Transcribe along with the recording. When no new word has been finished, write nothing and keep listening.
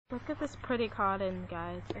Look at this pretty garden,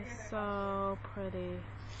 guys. It's so pretty.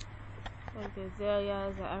 Like the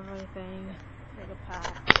azaleas and everything. Like a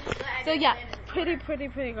path. So yeah, pretty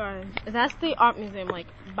garden. That's the art museum, like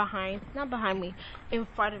behind, not behind me, in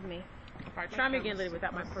front of me. Alright, try me again, Lydia,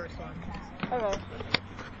 without my purse on. Okay.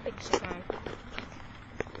 Thanks, time.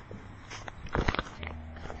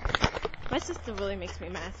 My sister really makes me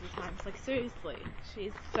mad sometimes. Like seriously,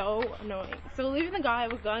 she's so annoying. So leaving the guy,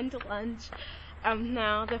 we're going to lunch.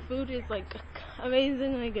 Now the food is like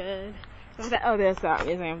amazingly good. Oh, there's the art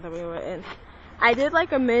museum that we were in. I did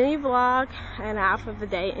like a mini vlog and half of the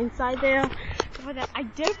day inside there. For that, I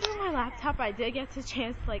did bring my laptop. I did get the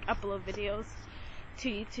chance to like upload videos to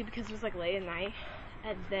YouTube because it was like late at night.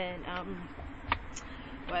 And then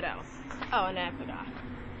what else? Oh, and I forgot.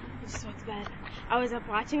 I just went to bed. I was up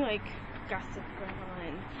watching like Gossip Girl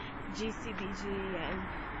and GCBG and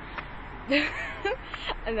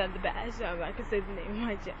and then the bad show. I'm not gonna say the name of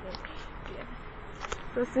my channel. Yeah.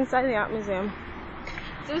 So it's inside the art museum.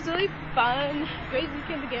 So it was really fun. Great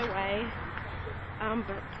weekend to get away.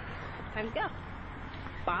 But time to go.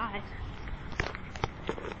 Bye.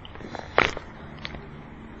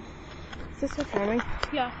 Is this recording?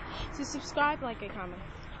 Yeah. So subscribe, like, and comment.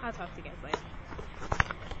 I'll talk to you guys later.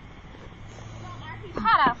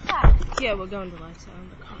 Yeah, we're going to lunch in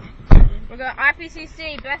the car. We're going to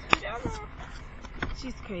RPCC, best food ever.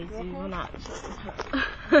 She's crazy. We're not.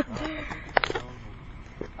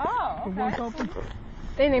 Oh, okay.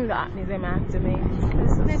 They named the art museum after me.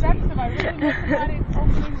 That's somebody really met somebody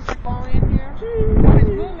opening the phone in here. His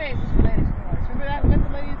roommate was related to us. Remember that met the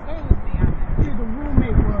lady who's going with me out there? Yeah, the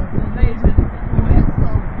roommate was.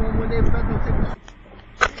 When they were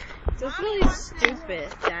so it's really stupid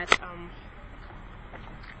that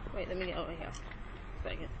wait, let me get over here.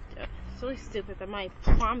 Second. It's really stupid that my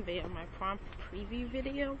prom video, my prom preview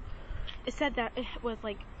video, it said that it was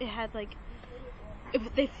like it had like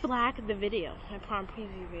they flagged the video, my prom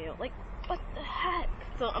preview video. Like, what the heck?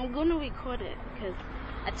 So I'm gonna record it because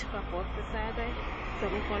I took off work this Saturday, so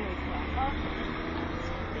I'm gonna record it.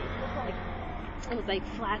 Like, it was like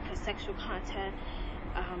flagged for sexual content,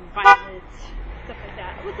 violence, stuff like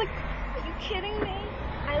that. I was like, are you kidding me?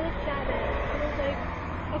 I looked at it. I was like,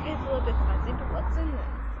 okay, it's a little bit fuzzy, but what's in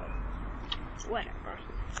there? So, whatever.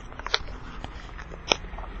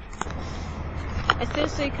 I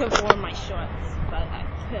seriously could have worn my shorts, but I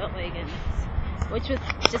put leggings, which was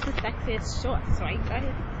just as sexy as shorts, right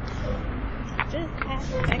guys? Just as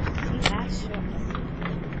sexy as shorts.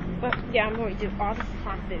 But yeah, I'm going to do all the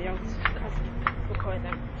prom videos because I record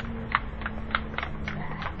them.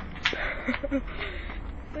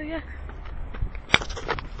 So yeah.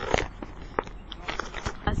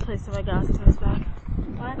 Last place that I got comes back.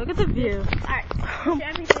 What? Look at the view. Alright,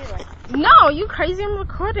 share me anyway. No, you crazy, I'm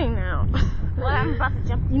recording now. Well, I'm about to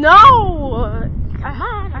jump. No! I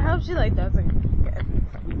hope she like doesn't get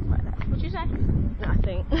whatever. What'd you say?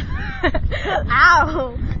 Nothing.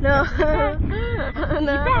 Ow! No.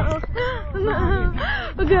 No.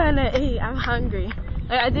 We're gonna eat. I'm hungry.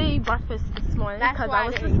 Like, I did eat breakfast this morning because I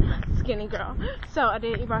was a skinny girl. So I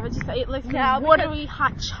did eat breakfast. Just ate like some watery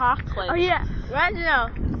hot chocolate. Oh yeah,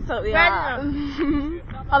 Reginald. So yeah.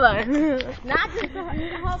 Hold on. Not just the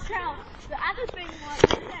hotel. The other thing was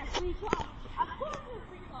that 3 o'clock.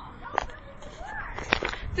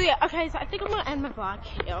 So yeah, okay, so I think I'm gonna end my vlog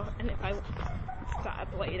here, and if I start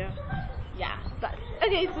later, yeah. But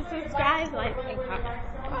okay, so subscribe, like, and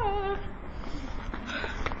comment.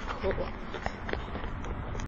 Cool.